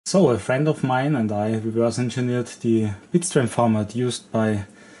So a friend of mine and I reverse engineered the Bitstream format used by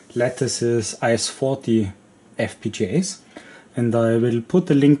Lattice's iCE40 FPGAs, and I will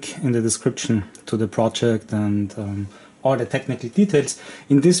put a link in the description to the project and all the technical details.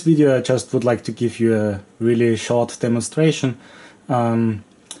 In this video I just would like to give you a really short demonstration that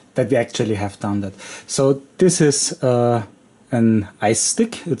we actually have done that. So this is an iCE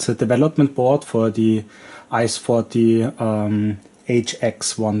stick. It's a development board for the iCE40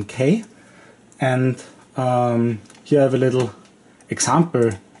 HX1K, and here I have a little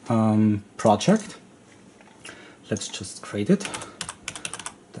example project. Let's just create it.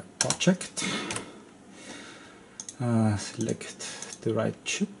 The project. Select the right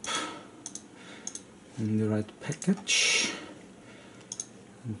chip and the right package,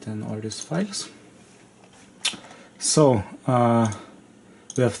 and then all these files. So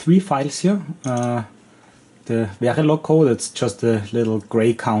we have 3 files here. The Verilog code, it's just a little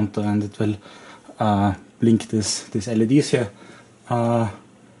gray counter, and it will blink these LEDs here. A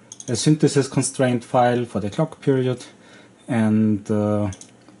synthesis constraint file for the clock period, and a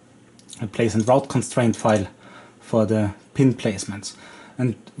place and route constraint file for the pin placements.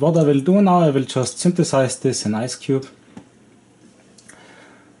 And what I will do now, I will just synthesize this in iCE40.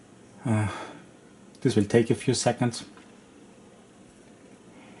 This will take a few seconds.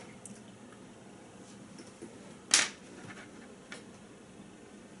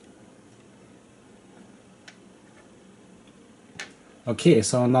 Okay,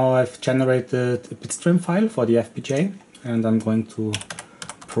 so now I've generated a Bitstream file for the FPGA, and I'm going to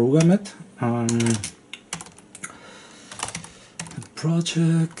program it.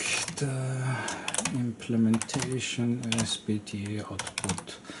 Project implementation SBT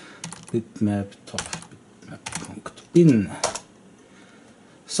output bitmap top bitmap.bin.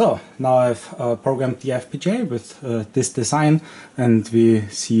 So now I've programmed the FPGA with this design, and we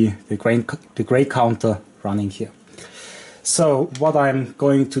see the gray counter running here. So what I'm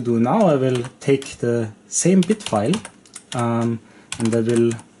going to do now, I will take the same bit file and I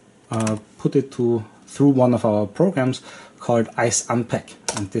will put it through one of our programs called iCE_unpack.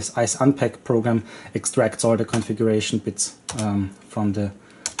 And this iCE_unpack program extracts all the configuration bits from the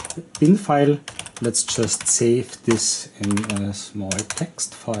bin file. Let's just save this in a small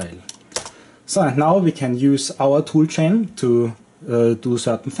text file. So now we can use our toolchain to do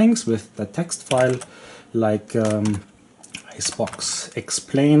certain things with the text file, like Icebox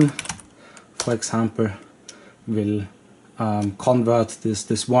explain, for example, will convert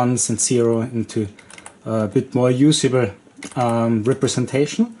this ones and zero into a bit more usable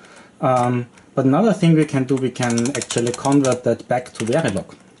representation. But another thing we can do, we can actually convert that back to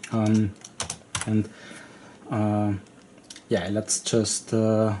Verilog. Yeah, let's just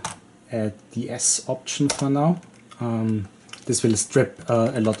add the S option for now. This will strip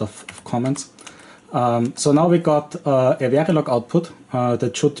a lot of comments. So now we got a Verilog output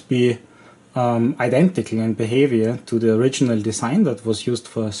that should be identical in behavior to the original design that was used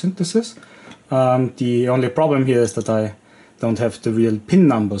for synthesis. The only problem here is that I don't have the real pin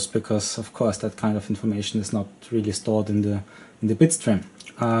numbers, because of course that kind of information is not really stored in the Bitstream.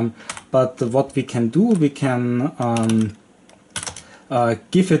 But what we can do, we can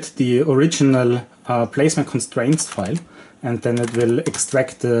give it the original placement constraints file, and then it will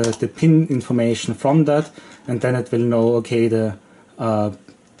extract the pin information from that, and then it will know, okay, the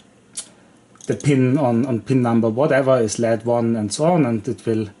pin on pin number whatever is LED1 and so on, and it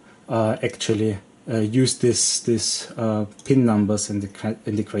will actually use this pin numbers in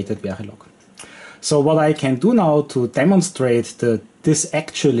the created Verilog. So what I can do now to demonstrate that this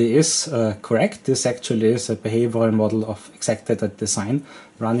actually is correct, this actually is a behavioral model of exactly that design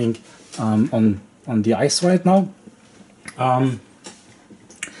running on the iCE right now,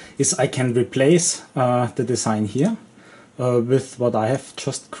 is I can replace the design here with what I have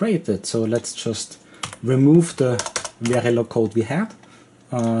just created. So let's just remove the Verilog code we had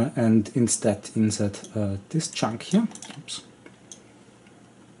and instead insert this chunk here. Oops.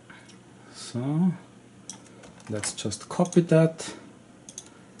 So let's just copy that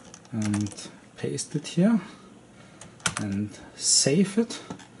and paste it here and save it.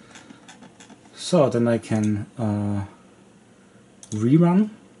 So then I can rerun.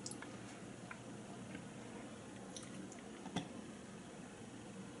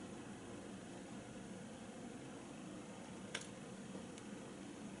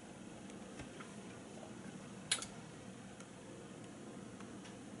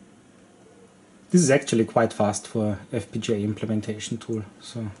 This is actually quite fast for FPGA implementation tool.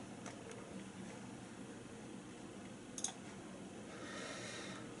 So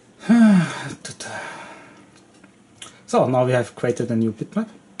now we have created a new bitmap.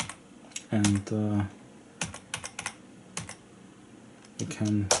 and we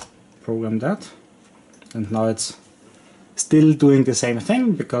can program that, and now it's still doing the same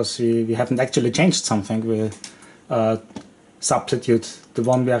thing because we haven't actually changed something. We substitute the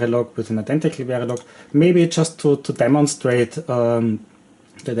one Verilog with an identical Verilog. Maybe just to demonstrate that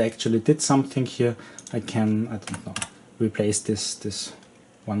I actually did something here, I can, I don't know, replace this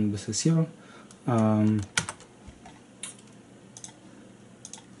one with a 0 and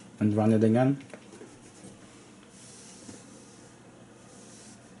run it again.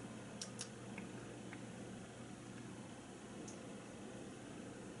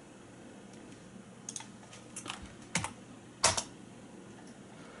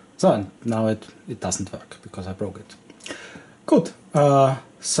 So now it doesn't work because I broke it. Good.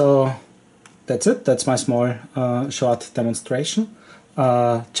 So that's it. That's my small short demonstration.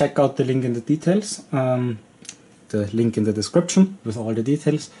 Check out the link in the details, the link in the description with all the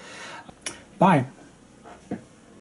details. Bye.